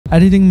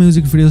editing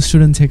music videos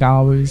shouldn't take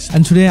hours,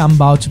 and today I'm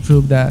about to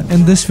prove that.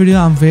 In this video,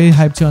 I'm very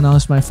hyped to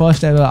announce my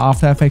first ever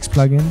Auto-MVE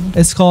plugin.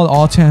 It's called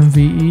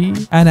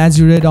Auto-MVE, and as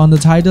you read on the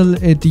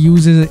title, it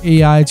uses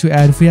AI to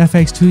add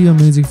VFX to your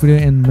music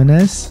video in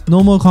minutes.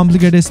 No more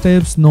complicated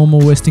steps, no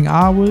more wasting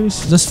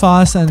hours, just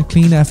fast and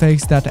clean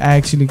effects that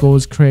actually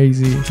goes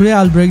crazy. Today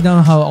I'll break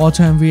down how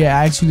Auto-MVE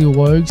actually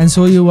works and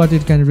show you what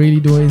it can really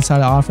do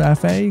inside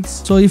Auto-MVE.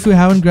 So if you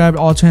haven't grabbed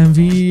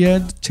Auto-MVE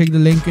yet, check the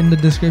link in the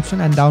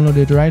description and download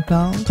it right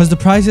now, because the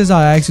prices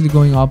are actually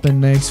going up in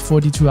next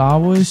 42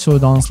 hours, so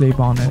don't sleep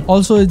on it.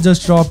 Also, it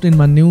just dropped in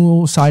my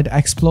new site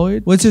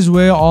Exploit, which is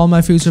where all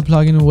my future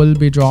plugins will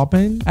be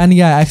dropping. And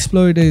yeah,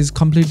 Exploit is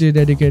completely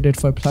dedicated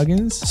for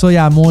plugins, so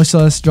yeah, more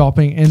stuff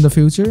dropping in the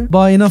future.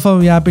 But enough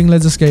of yapping,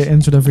 let's just get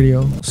into the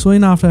video. So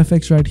in After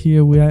Effects right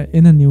here, we are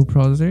in a new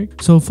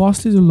project. So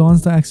firstly, to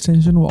launch the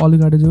extension, all you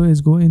gotta do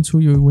is go into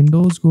your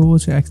Windows, go over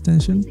to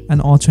extension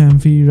and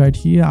Auto-MVE right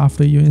here.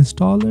 After you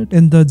install it,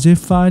 in the zip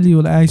file you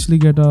will actually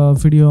get a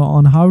video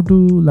on how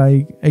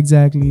to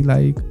exactly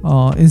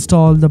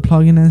install the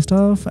plugin and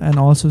stuff, and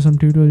also some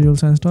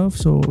tutorials and stuff,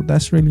 so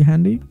that's really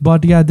handy.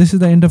 But yeah, this is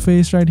the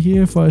interface right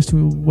here. First,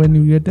 when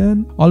you get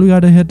in, all we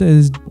gotta hit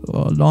is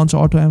launch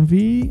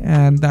Auto-MVE,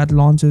 and that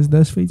launches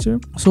this feature.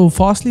 So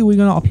firstly, we're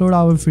gonna upload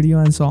our video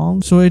and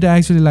song, so it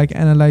actually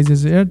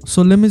analyzes it.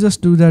 So let me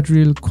just do that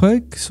real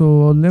quick.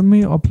 So let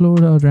me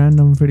upload a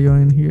random video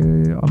in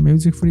here, a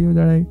music video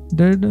that I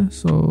did.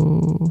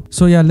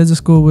 So yeah, let's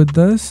just go with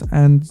this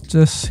and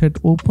just hit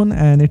open,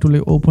 and it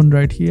will open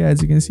right here.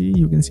 As you can see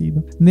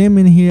the name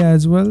in here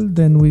as well.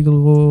 Then we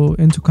will go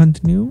into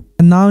continue,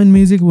 and now in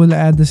music we'll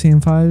add the same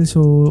file.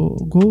 So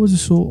go to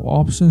show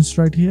options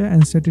right here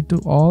and set it to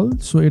all,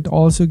 so it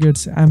also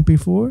gets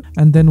MP4,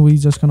 and then we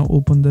just gonna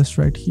open this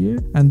right here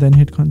and then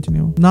hit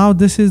continue. Now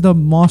this is the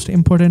most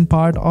important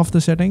part of the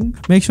setting.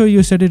 Make sure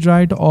you set it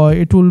right or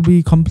it will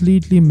be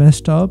completely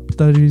messed up,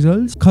 the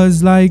results,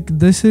 because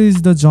this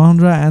is the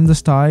genre and the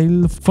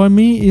style. For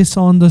me, it's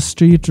on the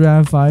street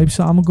rap vibe,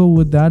 so I'm gonna go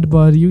with that.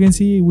 But you can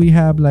see we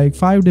have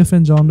 5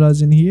 different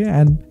genres in here,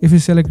 and if you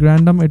select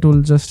random, it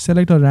will just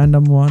select a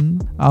random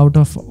one out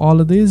of all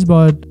of these.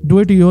 But do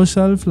it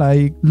yourself,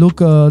 take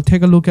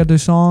a look at the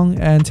song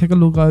and take a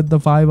look at the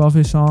vibe of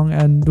a song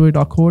and do it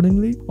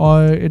accordingly,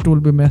 or it will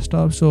be messed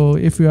up. So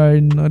if you are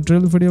in a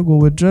drill video, go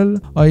with drill,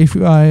 or if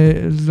you are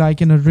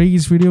in a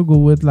race video, go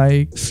with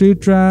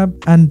street rap.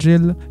 And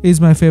drill is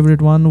my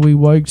favorite one. We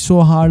worked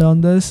so hard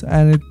on this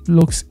and it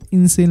looks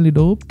insanely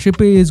dope.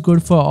 Trippy is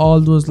good for all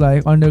those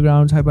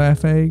underground type of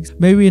effects,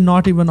 maybe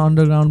not even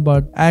underground,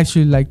 but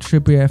actually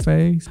trippy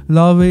effects.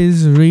 Love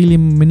is really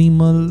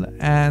minimal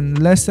and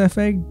less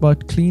effect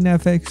but clean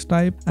effects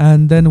type.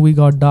 And then we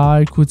got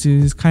dark, which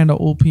is kind of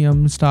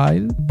OPM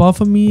style. But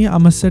for me, I'm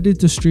gonna set it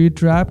to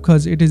street rap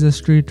because it is a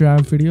street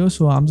rap video,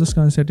 so I'm just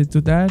gonna set it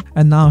to that.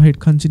 And now hit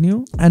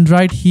continue, and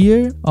right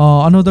here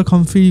another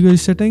configure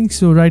settings.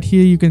 So right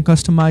here you can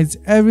customize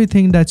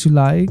everything that you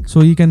like.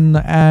 So you can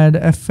add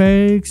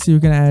effects, you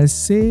can add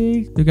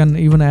sync, you can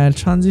even add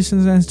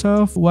transitions and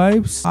stuff.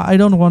 Vibes, I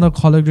don't want a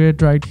color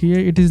grade right here.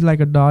 It is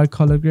a dark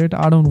color grade.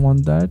 I don't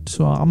want that,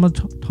 so I'm gonna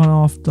turn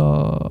off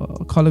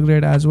the color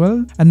grade as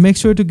well. And make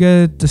sure to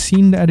get the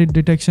scene edit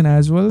detection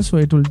as well, so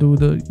it will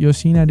do your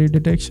scene edit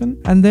detection.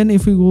 And then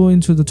if we go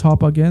into the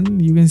top again,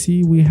 you can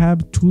see we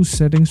have 2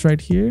 settings right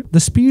here. The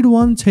speed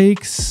one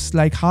takes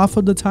half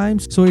of the time,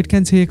 so it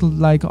can take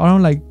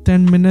around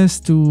 10 minutes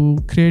to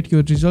create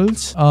your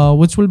results,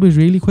 which will be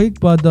really quick,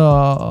 but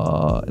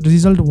the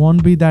result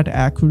won't be that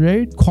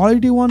accurate.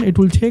 Quality one, it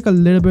will take a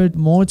little bit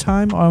more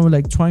time, around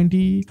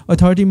 20 or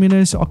 30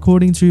 minutes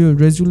according to your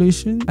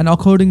resolution and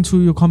according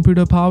to your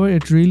computer power.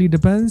 It really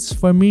depends.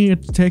 For me,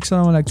 it takes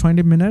around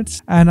 20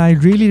 minutes, and I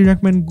really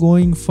recommend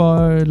going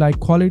for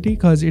quality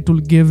because it will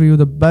give you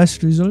the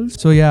best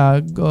results. So yeah,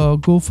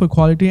 go for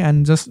quality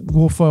and just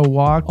go for a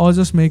walk or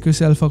just make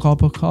yourself a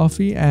cup of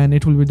coffee and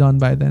it will be done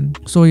by then.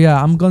 So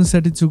yeah, I'm gonna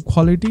set it to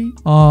quality.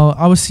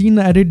 Our scene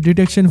edit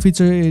detection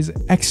feature is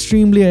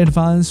extremely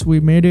advanced. We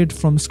made it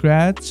from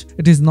scratch.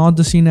 It is not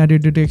the scene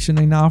edit detection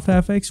in After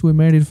Effects. We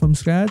made it from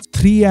scratch.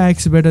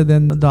 3x better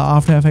than the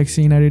After Effects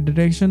scene edit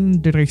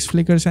detection. Detects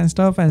flickers and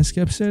stuff and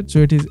skips it, so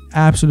it is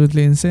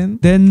absolutely insane.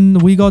 Then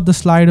we got the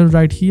slider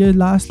right here.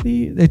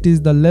 Lastly, it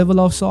is the level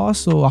of source,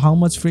 so how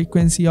much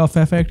frequency of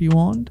effect you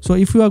want. So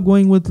if you are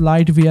going with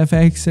light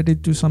VFX, set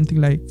it to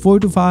something 4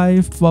 to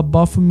 5,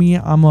 but for me,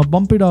 I'm gonna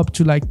bump it up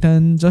to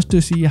 10 just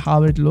to see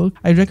how it looks.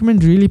 I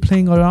recommend really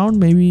playing around,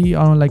 maybe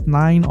around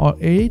 9 or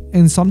 8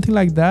 and something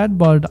like that,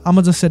 but I'm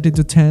gonna just set it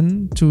to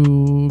 10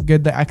 to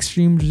get the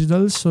extreme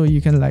results, so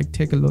you can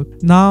take a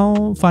look.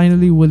 Now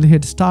finally we'll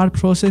hit start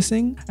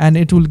processing, and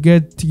it will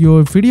get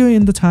your video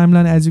in the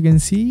timeline, as you can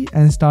see,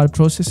 and start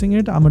processing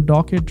it. I'm gonna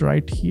dock it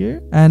right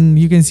here, and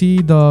you can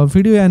see the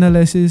video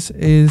analysis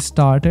is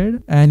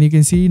started, and you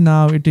can see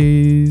now it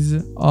is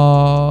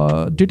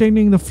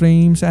detecting the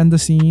frames and the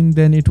scene.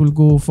 Then it will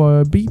go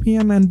for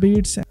BPM and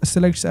beats,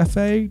 selects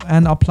effect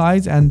and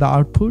applies and the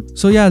output.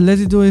 So yeah, let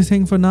it do its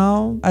thing for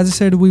now. As I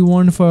said, we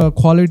want for a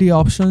quality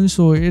option,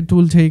 so it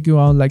will take you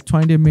around like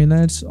 20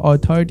 minutes or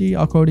 30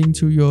 according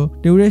to your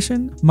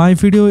duration. My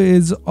video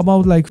is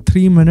about like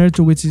 3 minutes,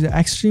 which is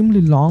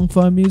extremely long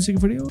for a music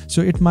video,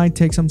 so it might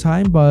take some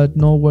time, but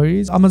no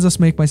worries. I'm gonna just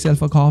make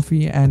myself a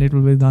coffee and it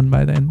will be done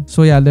by then.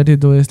 So yeah, let it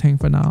do its thing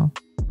for now.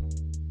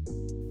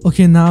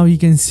 Okay, now you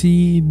can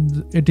see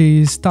it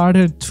is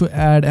started to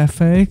add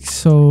effects,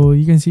 so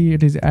you can see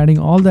it is adding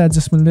all the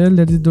adjustment there.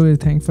 Let it do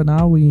its thing for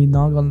now. We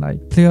not gonna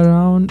like play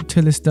around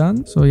till it's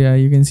done. So yeah,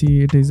 you can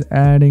see it is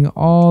adding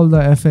all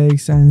the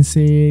effects and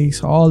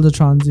shakes, all the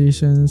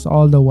transitions,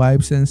 all the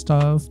vibes and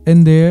stuff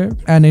in there,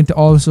 and it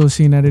also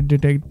seen that it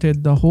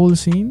detected the whole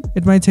scene.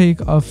 It might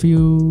take a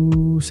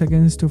few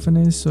seconds to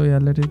finish, so yeah,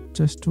 let it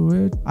just do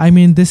it. I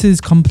mean, this is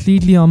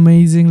completely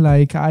amazing.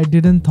 Like, I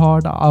didn't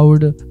thought I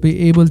would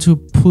be able to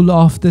pull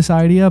off this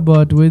idea,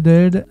 but we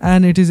did,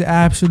 and it is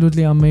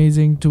absolutely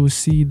amazing to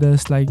see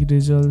this like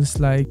results.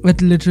 Like,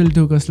 it literally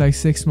took us like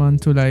 6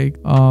 months to like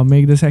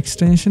make this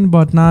extension,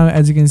 but now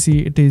as you can see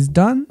it is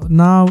done.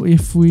 Now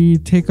if we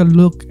take a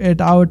look at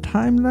our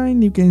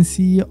timeline, you can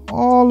see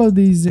all of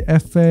these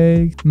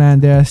effects. Man,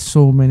 there are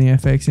so many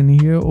effects in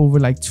here, over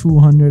like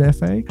 200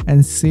 effects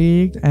and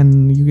shake,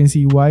 and you can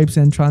see vibes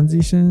and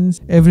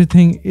transitions.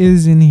 Everything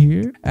is in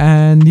here,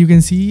 and you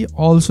can see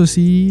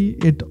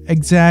it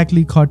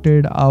exactly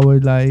cutted our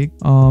like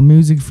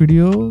music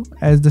video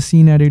as the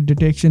scene edit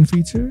detection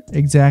feature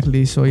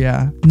exactly. So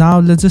yeah,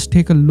 now let's just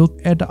take a look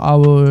at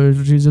our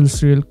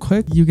results real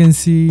quick. You can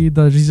see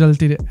the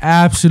result is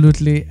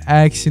absolutely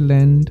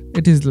excellent.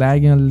 It is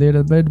lagging a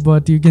little bit,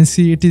 but you can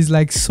see it is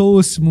like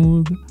so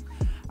smooth.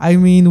 I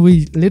mean,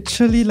 we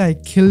literally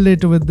like killed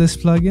it with this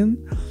plugin.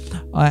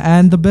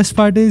 And the best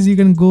part is you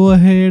can go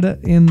ahead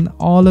in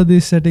all of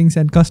these settings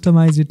and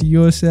customize it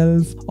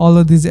yourself. All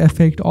of these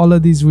effects, all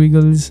of these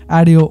wiggles,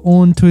 add your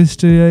own twist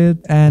to it,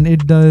 and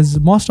it does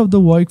most of the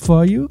work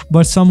for you,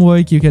 but some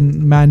work you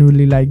can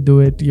manually like do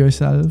it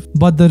yourself.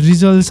 But the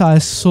results are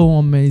so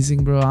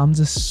amazing, bro. I'm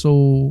just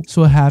so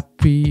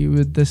happy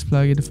with this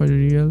plugin for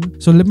real.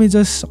 So let me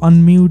just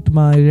unmute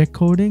my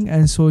recording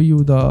and show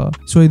you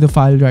the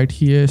file right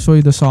here, show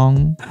you the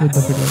song with the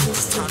video.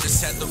 It's time to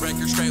set the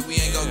record straight. We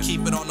ain't gonna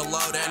keep it on the low.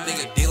 That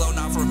nigga D-Lo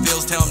not for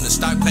bills. Tell him to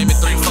stop claiming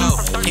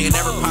 3-4. He ain't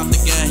never popped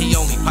the gun. He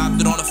only popped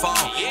it on the phone.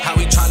 How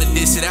he trying to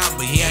diss it out,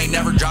 but he ain't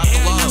never dropped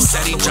the low.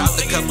 Said he dropped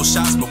a couple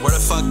shots, but where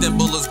the fuck them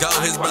bullets go?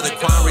 His brother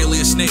Quan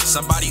really a snitch.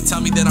 Somebody tell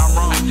me that I'm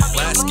wrong.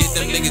 Last get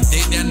them niggas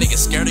dig. That nigga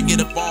scared to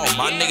get a ball.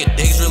 My nigga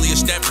Diggs really a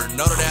stepper.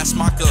 Know that that's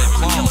my killer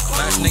clone.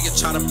 Last nigga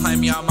try to play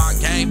me on my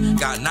game.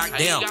 Got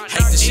knocked down.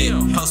 Hate this shit.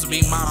 Supposed to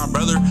be mine,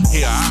 brother.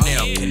 Here I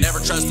am. Can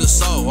never trust the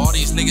soul. All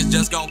these niggas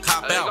just gon'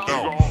 cop out.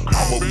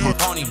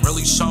 Pony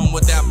really show him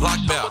with that block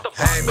belt.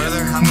 Hey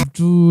brother,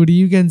 dude,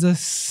 you can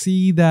just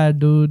see that,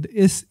 dude.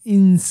 It's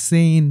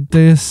insane.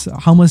 This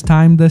how much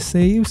time this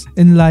saves.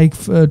 In like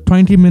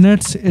 20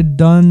 minutes it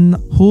done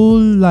whole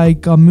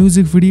like a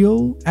music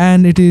video,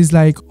 and it is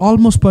like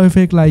almost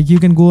perfect. Like, you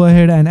can go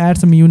ahead and add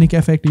some unique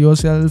effect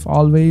yourself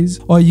always,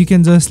 or you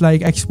can just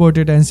like export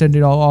it and send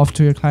it off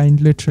to your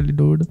client. Literally,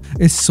 dude,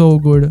 it's so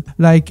good.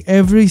 Like,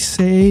 every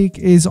shake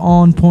is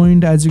on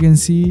point, as you can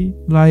see.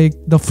 Like,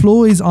 the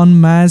flow is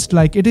unmatched.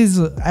 Like, it is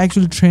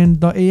actually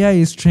trained, the AI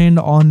is trained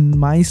on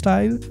my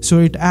style, so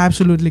it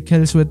absolutely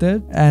kills with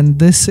it. And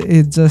this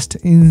is just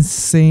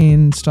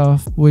insane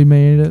stuff we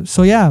made.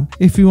 So yeah,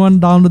 if you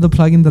want to download the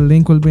plugin, the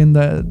link will be in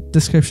the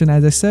description.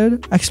 As I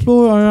said,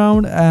 explore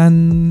around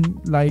and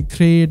like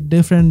create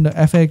different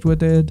effect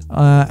with it,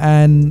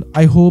 and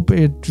I hope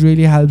it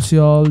really helps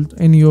you all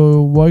in your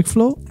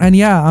workflow. And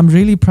yeah, I'm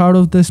really proud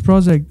of this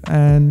project,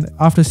 and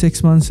after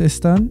 6 months it's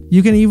done.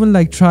 You can even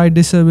like try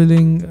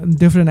disabling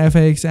different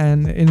effects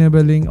and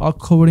enabling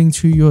according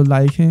to your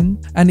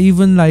liking, and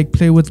even like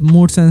play with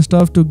modes and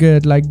stuff to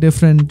get like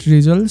different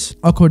results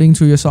according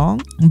to your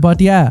song.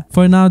 But yeah,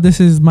 for now this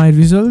is my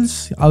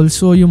results. I'll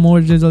show you more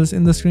results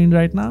in the screen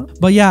right now.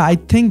 But yeah, I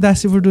think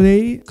that's it for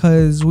today,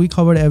 because we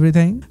covered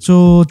everything.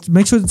 So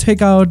make sure to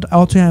check out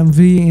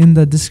Auto-MVE in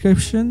the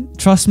description.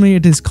 Trust me,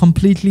 it is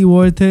completely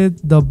worth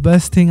it. The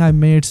best thing I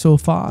made so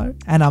far,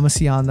 and I'ma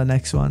see you on the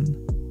next one.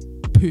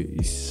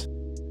 Peace.